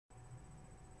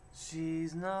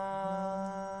She's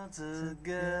not a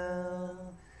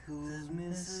girl who's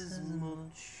misses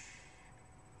much.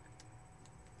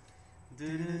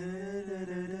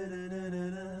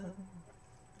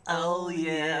 Oh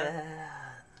yeah.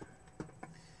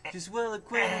 She's well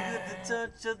acquainted with the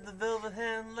touch of the velvet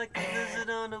hand, like a lizard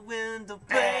on a window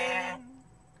pane.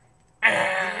 The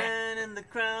man in the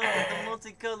crowd with the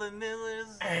multicolored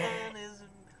millers on his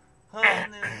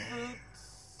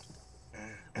boots,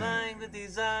 lying with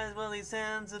his eyes while his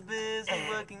hands are busy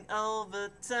working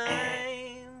overtime.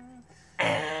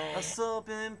 A soap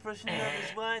impression of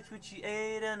his wife, which he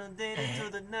ate and donated to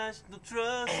the National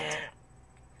Trust.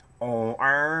 I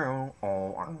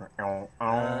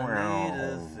need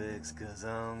a fix, 'cause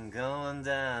I'm going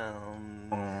down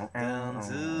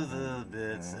to the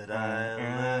bits that I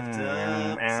left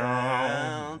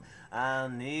uptown. I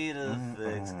need a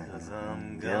fix, 'cause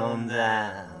I'm going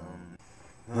down.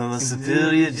 Well, the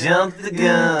Superior jumped the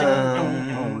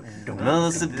gun. Well,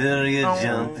 the Superior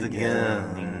jumped the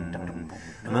gun.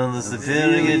 Well, the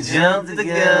Superior jumped the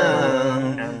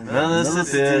gun. Well, the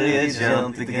Superior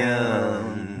jumped the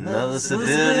gun. Mother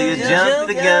Superior jumped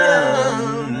the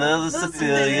gun. Mother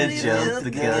Superior jumped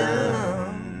the gun.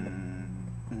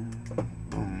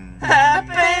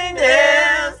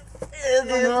 Happiness is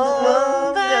the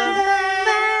woman.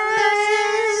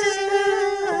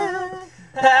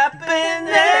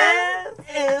 Happiness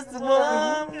is the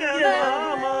woman.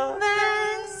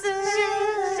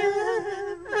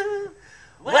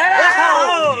 When I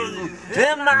hold you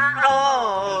in my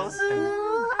arms.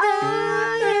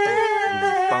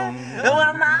 And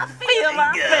when I feel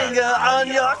my finger on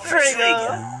your trigger,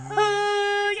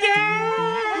 oh yeah,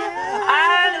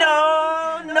 I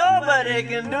know nobody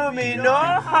can do me no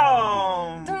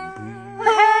harm.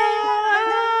 Oh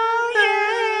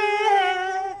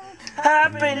yeah,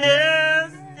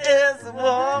 happiness is a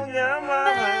woman.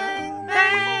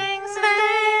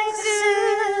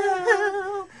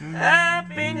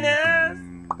 Happiness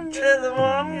is a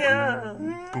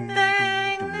woman.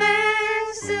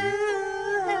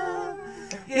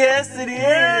 Yes, it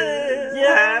is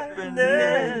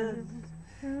happiness.